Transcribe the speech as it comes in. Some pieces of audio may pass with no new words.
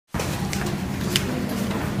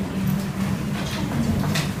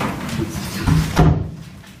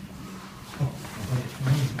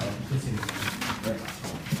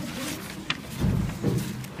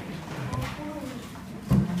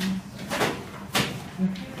So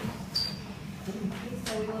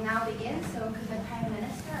we will now begin. So could the Prime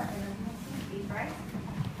Minister of the Netherlands please rise?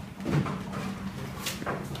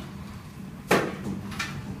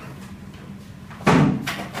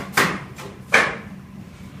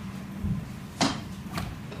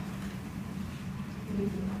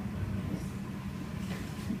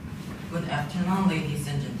 Good afternoon, ladies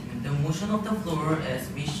and gentlemen. The motion of the floor is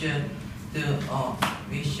we should do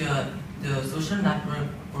social network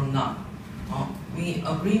or not. We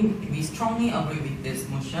strongly agree with this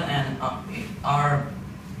motion, and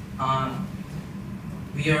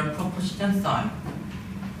we are proposition side.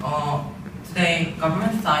 Today,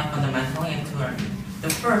 government side fundamentally and two arguments. The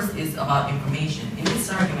first is about information. In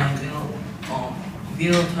this argument,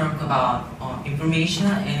 we'll talk about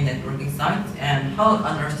information in networking sites and how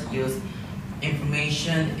others use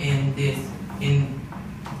information in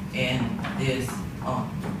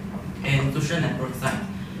social network sites.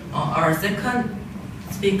 Our second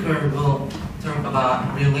speaker will talk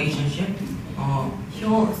about relationship. He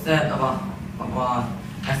will say about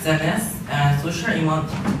SNS and social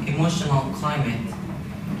emotional climate.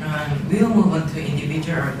 And we'll move on to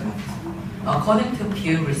individual arguments. According to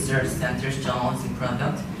Pew Research Center's journalism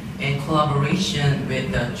product, in collaboration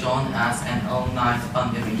with the John S. and L. Knight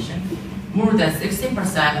Foundation, more than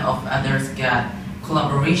 16% of others get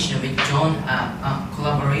collaboration with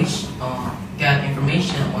get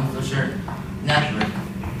information on social network.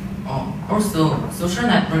 Also, social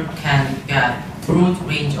network can get broad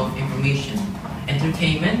range of information: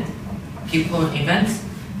 entertainment, people events,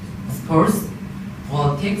 sports,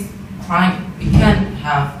 politics, crime. We can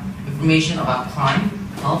have information about crime,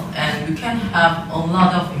 health, and we can have a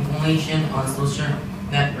lot of information on social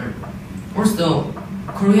network. Also,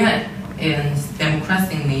 Korea is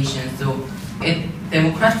democratic nation, so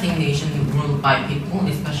democratic nation ruled by people,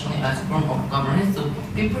 especially as form of governance. So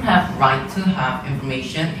people have right to have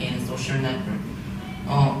information in social network.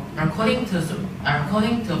 According to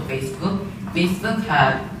Facebook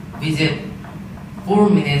had visit 4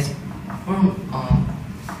 minutes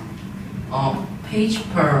page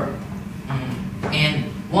per in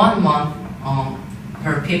 1 month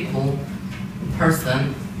per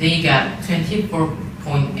person. They get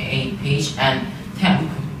 24.8 page and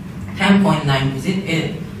 10.9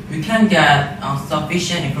 visit. We can get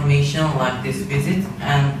sufficient information like this visit,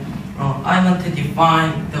 and I want to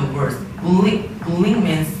define the words. Bullying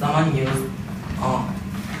means someone use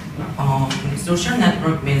social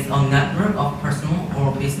network means a network of personal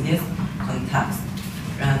or business contacts,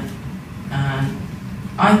 and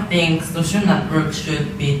I think social network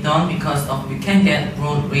should be done because we can get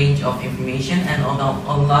broad range of information and a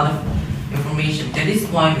lot of information. That is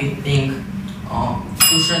why we think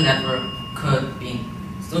social network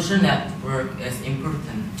is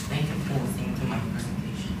important. Thank you for listening to my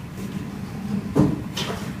presentation.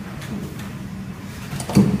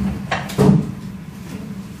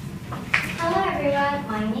 Hello everyone,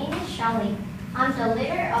 my name is Shali. I'm the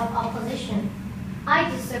leader of opposition.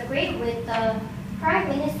 I disagree with the Prime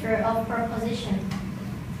Minister of proposition.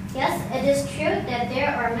 Yes, it is true that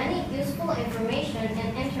there are many useful information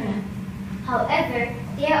in internet. However,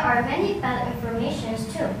 there are many bad informations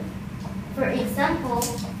too. For example,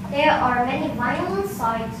 there are many violent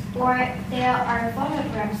sites or there are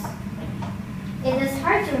phonographs. It is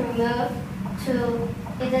hard to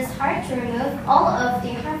remove all of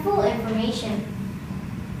the harmful information.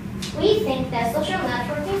 We think that social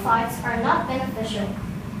networking sites are not beneficial.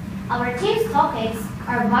 Our team's topics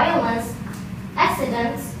are violence,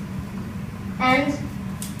 accidents, and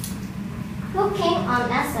hooking on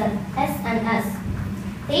SNS.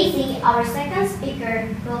 Daisy, our second speaker,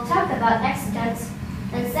 will talk about accidents,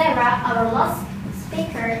 and Sarah, our last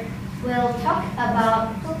speaker, will talk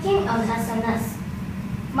about hooking on SNS.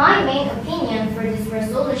 My main opinion for this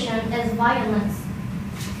resolution is violence.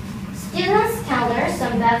 Students can learn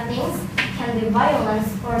some bad things, can be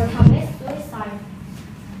violence, or commit suicide.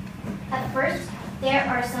 At first, there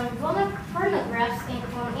are some pornographs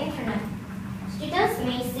on internet. Students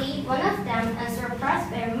may see one of them and surprised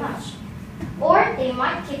very much. Or they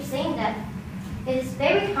might keep saying that it is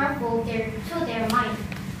very harmful to their mind.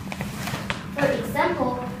 For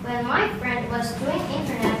example, when my friend was doing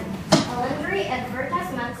internet, a laundry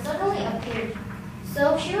advertisement suddenly appeared.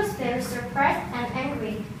 So she was very surprised and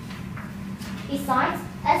angry. Besides,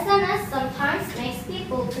 SNS sometimes makes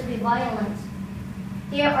people to be violent.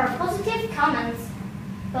 There are positive comments,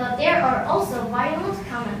 but there are also violent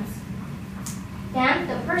comments. Then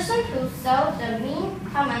the person who saw the mean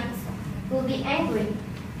comments will be angry.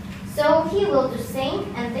 So he will do the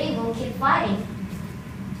same and they will keep fighting.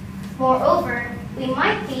 Moreover, we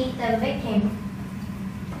might be the victim.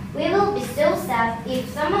 We will be so sad sad if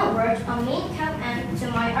someone wrote a mean comment to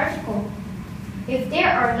my article. If there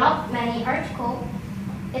are not many articles,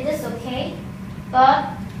 it is okay.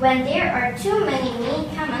 But when there are too many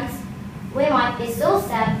mean comments, we might be so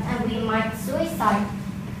sad and we might suicide.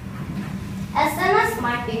 SNS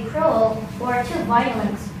might be cruel or too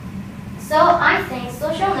violent. So I think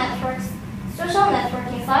social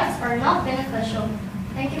networking sites are not beneficial.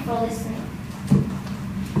 Thank you for listening.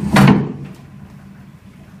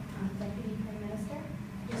 Deputy Prime Minister?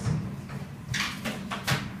 Yes.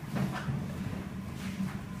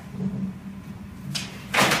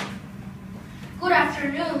 Good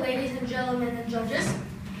afternoon, ladies and gentlemen and judges.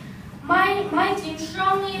 My team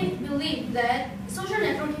strongly believe that social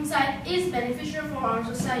networking site is beneficial for our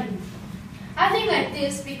society. I think like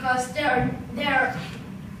this because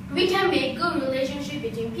we can make good relationship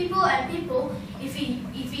between people and people if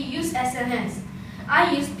we use SNS.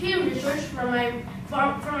 I use peer research for my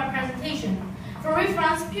presentation. For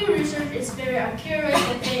reference, peer research is very accurate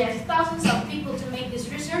and they ask thousands of people to make this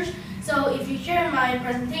research. So if you share my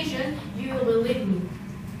presentation, you will believe me.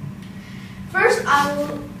 First, I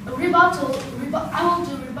will do rebuttal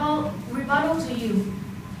to you.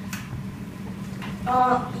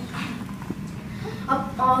 A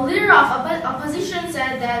leader of opposition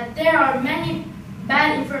said that there are many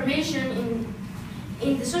bad information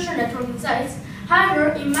in the social networking sites.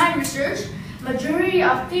 However, in my research, majority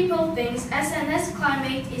of people think SNS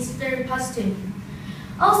climate is very positive.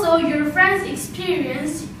 Also, your friend's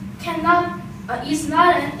experience is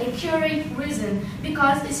not an accurate reason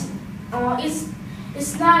because it's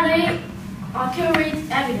not a accurate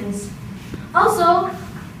evidence. Also,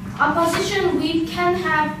 opposition we can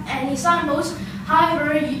have any samples.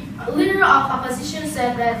 However, leader of opposition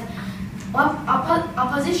said that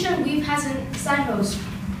opposition week hasn't samples.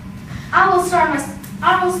 I will start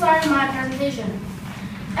my presentation.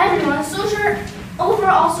 Everyone,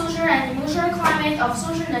 overall social and emotional climate of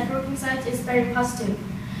social networking sites is very positive.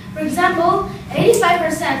 For example,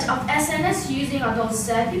 85% of SNS using adults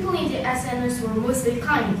said people in the SNS were mostly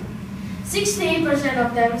kind. 68%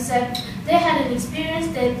 of them said they had an experience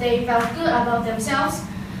that they felt good about themselves,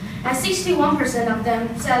 and 61% of them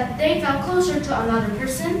said they felt closer to another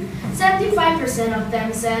person. 75% of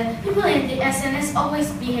them said people in the SNS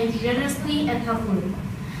always behave generously and helpfully.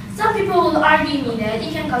 Some people will argue me that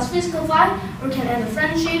it can cause physical fight, or can end a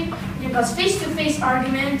friendship, it can cause face-to-face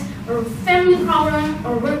argument, or family problem,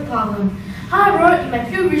 or work problem. However, in my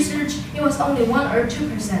peer research, it was only 1 or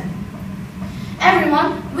 2%.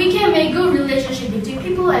 Everyone, we can make good relationship between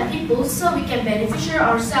people and people so we can beneficial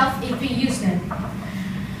ourselves if we use them.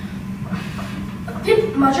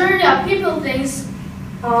 Majority of people thinks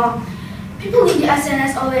people in the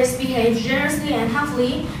SNS always behave generously and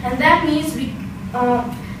helpfully, and that means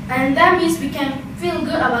we can feel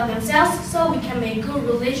good about themselves, so we can make good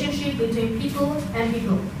relationship between people and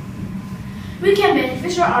people. We can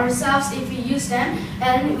beneficial ourselves if we use them,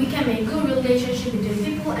 and we can make good relationship between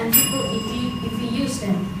people and people if we use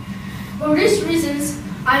them. For these reasons,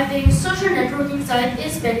 I think social networking site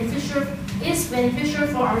is beneficial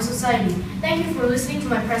for our society. Thank you for listening to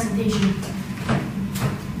my presentation.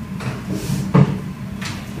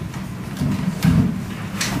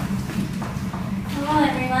 Hello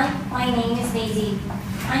everyone, my name is Daisy.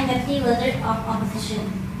 I'm the leader of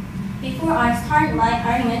opposition. Before I start my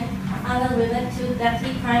argument, I will relate to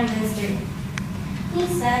Deputy Prime Minister. He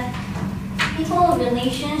said, people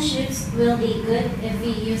relationships will be good if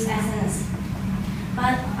we use SNS.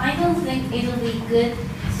 But I don't think it will be good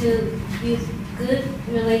to use good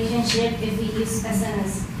relationship if we use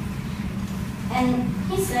SNS. And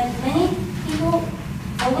he said many people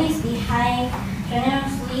always behave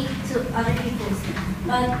generously to other people.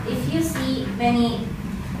 But if you see many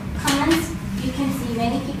comments, you can see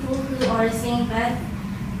many people who are saying bad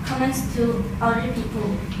comments to other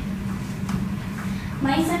people.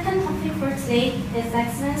 My second topic for today is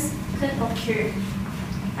accidents could occur.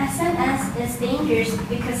 SNS is dangerous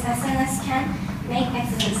because SNS can make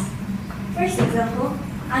accidents. First example,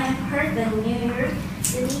 I have heard that New York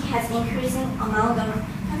City has increasing amount of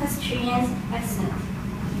pedestrian accidents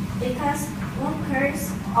because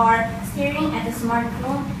workers are staring at the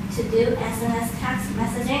smartphone to do SNS text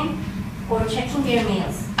messaging or checking their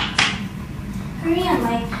mails. Korea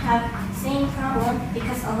might have same problem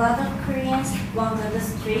because a lot of Koreans walk on the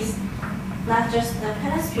streets, not just the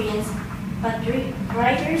pedestrians, but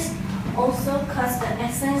riders also cause the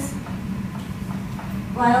accidents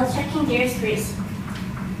while checking their streets,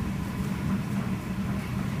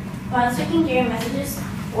 while checking their messages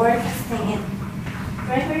or texting it.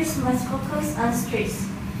 Drivers must focus on streets,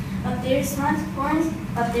 but their smartphones.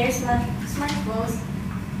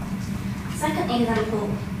 Second example,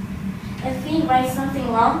 if we write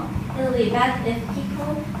something wrong, it will be bad if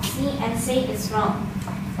people see and say it's wrong.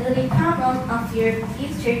 It will be a problem of your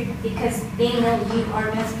future because they know you are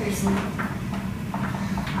a best person.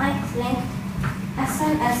 I think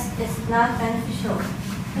SNS is not beneficial.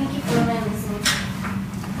 Thank you for listening.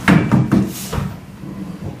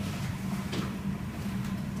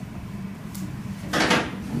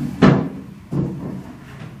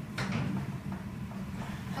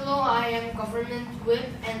 Hello, I am Government Whip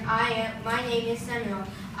and my name is Samuel.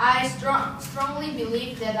 I strongly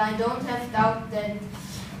believe that I don't have doubt that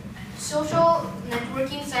social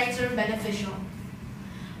networking sites are beneficial.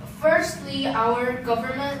 Firstly, our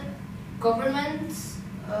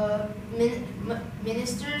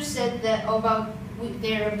minister said that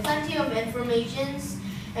there are plenty of informations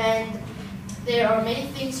and there are many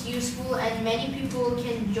things useful and many people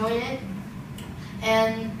can join it.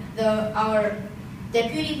 And our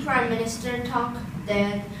Deputy Prime Minister talked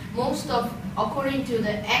that according to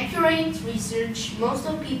the accurate research, most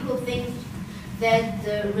of people think that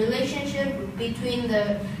the relationship between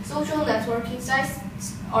the social networking sites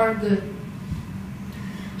are good.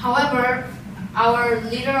 However, our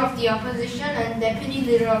leader of the opposition and deputy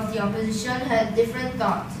leader of the opposition had different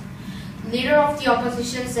thoughts. Leader of the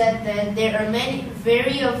opposition said that there are many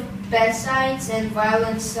very bad sites and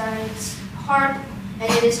violent sites, and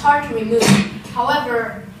it is hard to remove.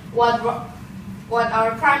 However, what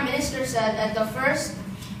our Prime Minister said at the first,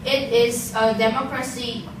 it is a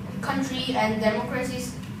democracy country and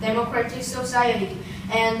democratic society,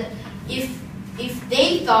 and if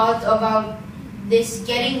they thought about this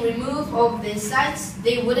getting removed of the sites,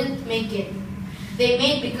 they wouldn't make it. They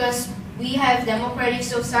made because we have democratic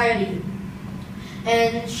society.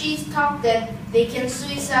 And she talked that they can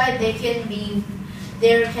suicide, there can be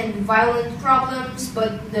violent problems,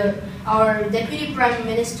 but our Deputy Prime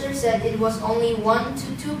Minister said it was only 1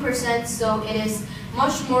 to 2%, so it is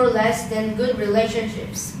much more less than good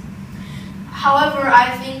relationships. However,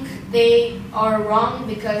 I think they are wrong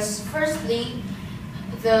because firstly,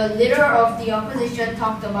 the leader of the opposition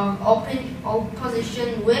talked about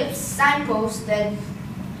opposition whip signposts that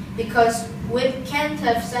because whip can't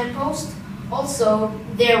have signposts. Also,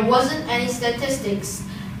 there wasn't any statistics.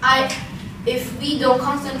 If we don't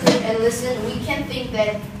concentrate and listen, we can think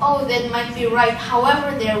that, oh, that might be right.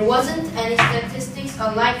 However, there wasn't any statistics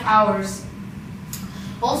unlike ours.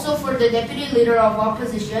 Also, for the deputy leader of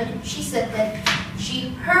opposition, she said that she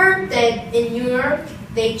heard that in New York,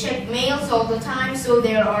 they check mails all the time, so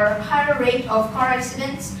there are higher rate of car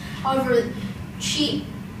accidents. However, she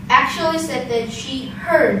actually said that she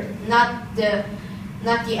heard, not the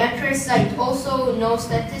accurate site. Also, no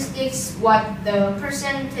statistics what the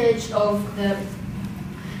percentage of the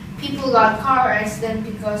people got car accident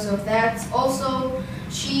because of that. Also,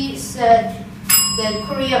 she said that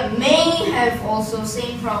Korea may have also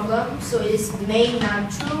same problem, so it is may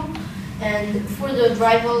not true. And for the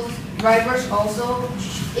drivers also,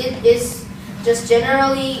 it is just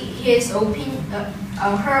generally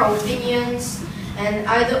her opinions, and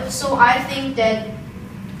so I think that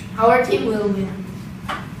our team will win.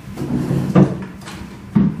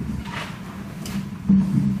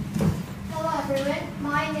 Hello everyone,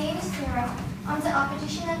 my name is Sarah. I'm the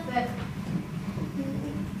opposition at WIP.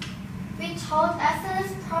 We thought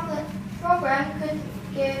SNS program could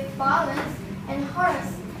give violence and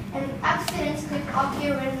harms, and accidents could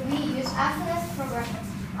occur when we use SNS program.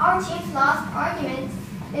 Our team's last argument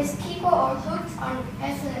is people are hooked on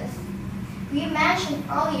SNS. We mentioned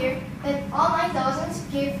earlier that online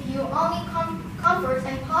doesn't give you only comfort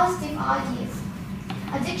and positive ideas.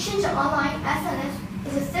 Addiction to online SNS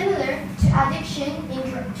is similar to addiction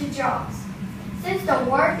to drugs. Since the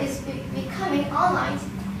world is becoming online,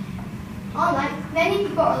 many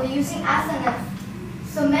people are using SNS.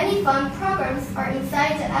 So many fun programs are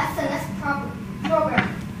inside the SNS program.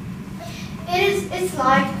 It's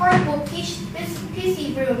like portable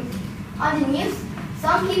PC room. On the news,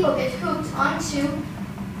 some people get hooked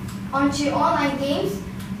onto online games,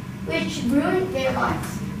 which ruin their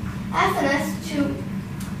lives. SNS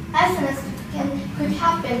could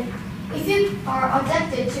happen. If you are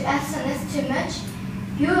addicted to SNS too much,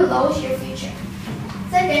 you will lose your future.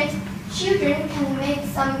 Second, children can make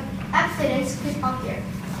some accidents could occur.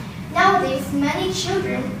 Nowadays, many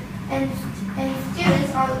children and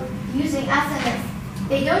students are using SNS.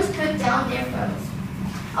 They don't put down their phones.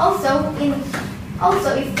 Also,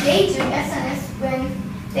 if they do SNS when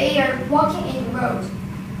they are walking in the road.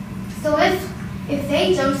 So if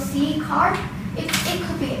they don't see car, it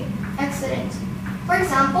could be an accident. For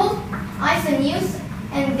example, I saw news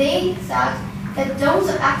and they said that those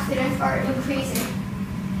accidents are increasing.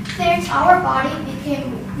 Third, our body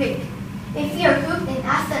became weak. If we are hooked in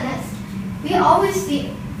SNS, we always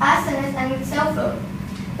see SNS and cell phone.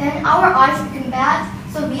 Then our eyes become bad,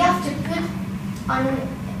 so we have to put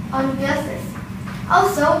on glasses.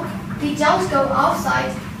 Also, we don't go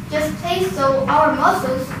outside, just play so our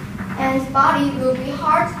muscles and body will be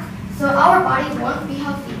hard, so our body won't be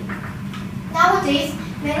healthy. Nowadays,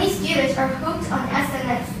 many students are hooked on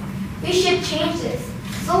SNS. We should change this.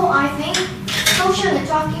 So I think social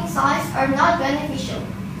networking sites are not beneficial.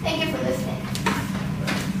 Thank you for listening.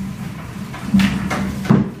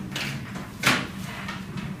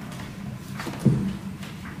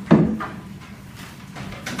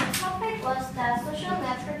 The topic was that social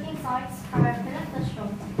networking sites are beneficial.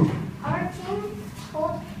 Our team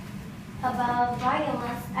told about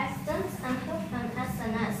violence, accidents, and hook on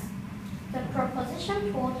SNS. The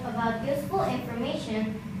proposition told about useful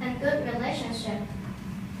information and good relationship.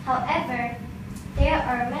 However, there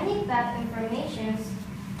are many bad informations,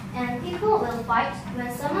 and people will fight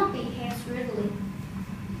when someone behaves rudely.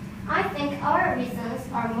 I think our reasons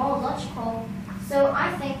are more logical, so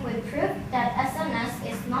I think we proved that SNS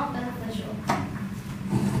is not beneficial.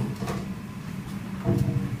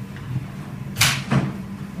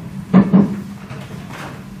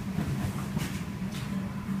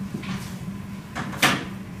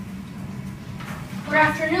 Good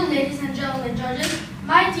afternoon, ladies and gentlemen judges.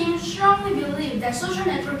 My team strongly believes that social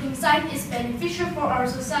networking site is beneficial for our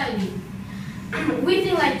society. We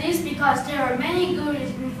think like this because there are many good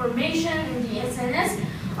information in the SNS.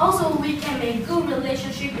 Also, we can make good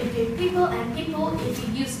relationship between people and people if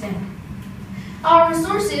we use them. Our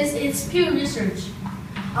resources is Pew Research.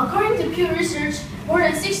 According to Pew Research, more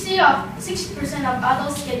than 60% of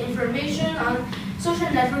adults get information on social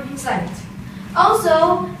networking sites.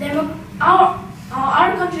 Also,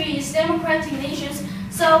 our country is democratic nations,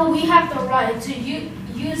 so we have the right to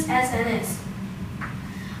use SNS.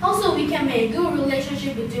 Also, we can make good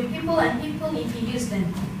relationship between people and people if we use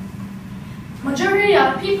them. Majority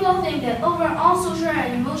of people think that overall social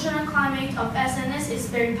and emotional climate of SNS is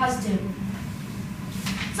very positive.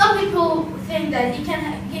 Some people think that it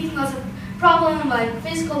can cause a problem like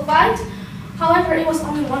physical fight. However, it was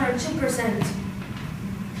only 1 or 2%.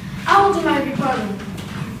 I will do my reporting.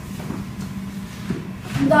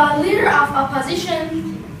 The leader of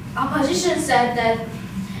opposition said that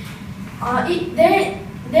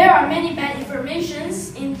there are many bad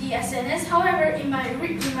informations in the SNS. However, in my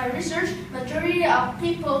research, majority of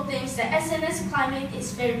people think that SNS climate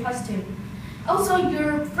is very positive. Also,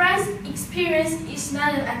 your friend's experience is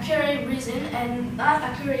not an accurate reason and not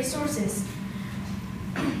accurate sources.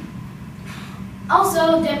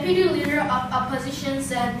 Also, deputy leader of opposition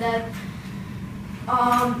said that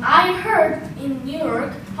I heard in New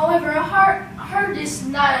York. However, heard is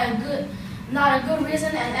not a good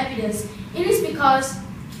reason and evidence. It is because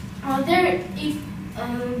there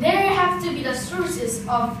have to be the sources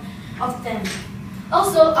of them.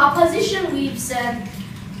 Also, opposition whip said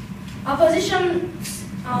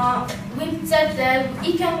that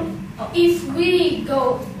it can, if we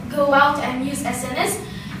go out and use SNS,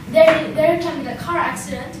 there can be the car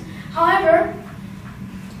accident. However,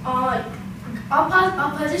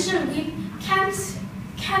 opposition whip can't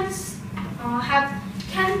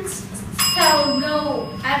tell no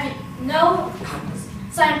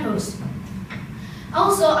signpost.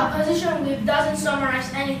 Also, opposition whip doesn't summarize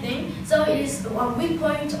anything, so it is a weak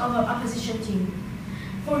point of our opposition team.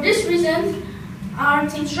 For this reason, our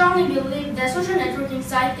team strongly believes that social networking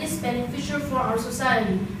site is beneficial for our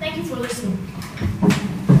society. Thank you for listening.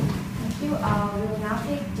 Thank you. We will now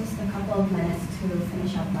take just a couple of minutes to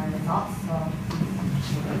finish up our results.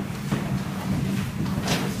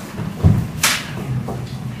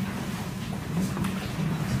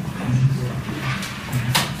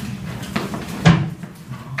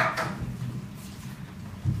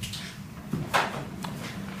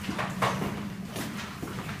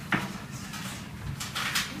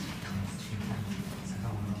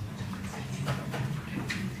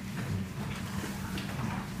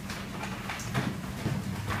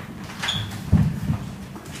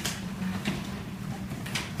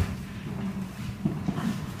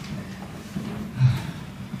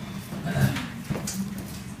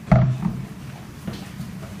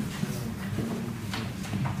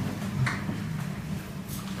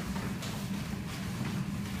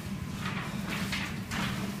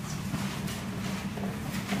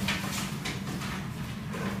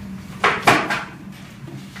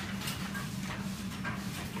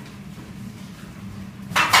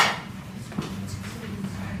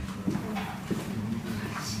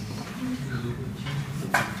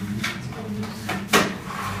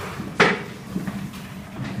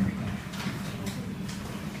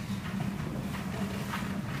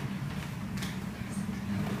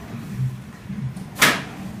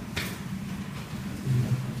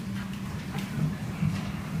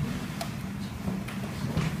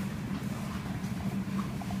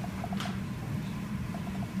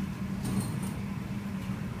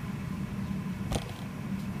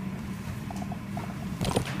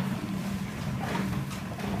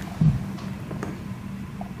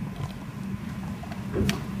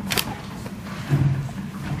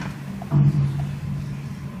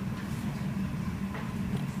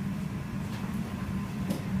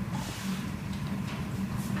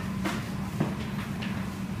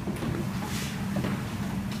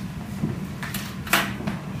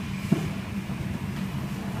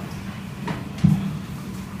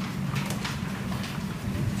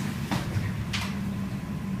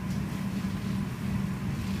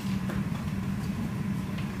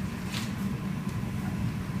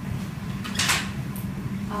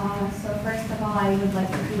 So first of all, I would like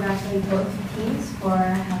to congratulate both teams for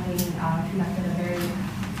having conducted a very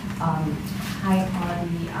high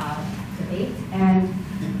quality debate. And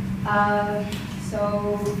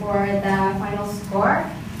so for the final score,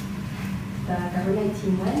 the government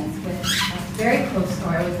team wins with a very close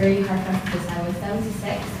score. It was very hard for us to decide. It was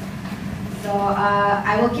 7-6. So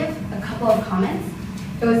I will give a couple of comments.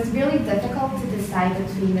 It was really difficult to decide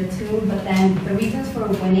between the two, but then the reasons for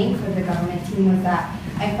winning for the government team was that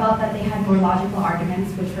I felt that they had more logical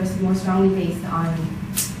arguments, which were more strongly based on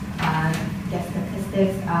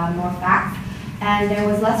statistics, more facts, and there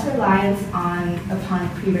was less reliance upon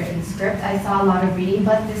pre-written script. I saw a lot of reading,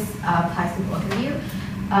 but this applies to both of you,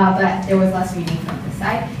 but there was less reading from this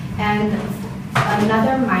side. And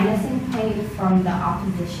another minusing point from the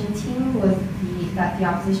opposition team was that the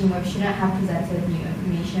opposition whip shouldn't have presented new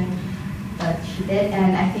information, but she did,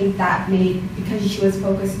 and I think that because she was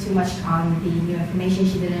focused too much on the new information,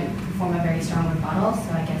 she didn't perform a very strong rebuttal,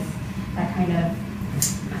 so I guess that kind of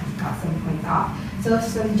got some points off. So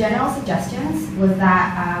some general suggestions was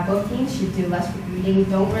that both teams should do less reading.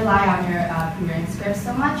 Don't rely on your pre-written scripts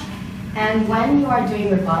so much, and when you are doing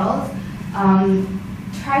rebuttals,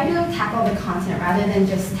 try to tackle the content rather than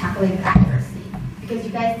just tackling the accuracy. Because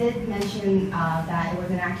you guys did mention that it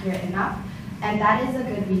wasn't accurate enough, and that is a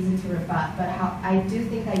good reason to rebut, but I do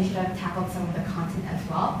think that you should have tackled some of the content as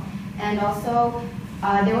well. And also,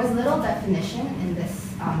 there was little definition in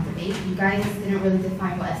this debate. You guys didn't really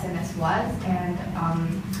define what SNS was, and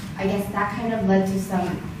I guess that kind of led to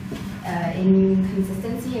some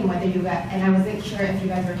inconsistency in whether you guys, and I wasn't sure if you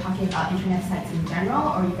guys were talking about internet sites in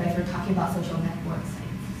general, or you guys were talking about social network sites.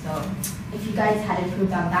 So if you guys had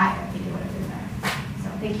improved on that, I think it would have been better. So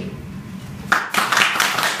thank you.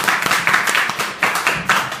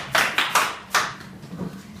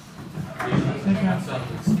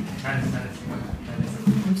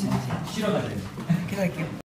 싫어가지고.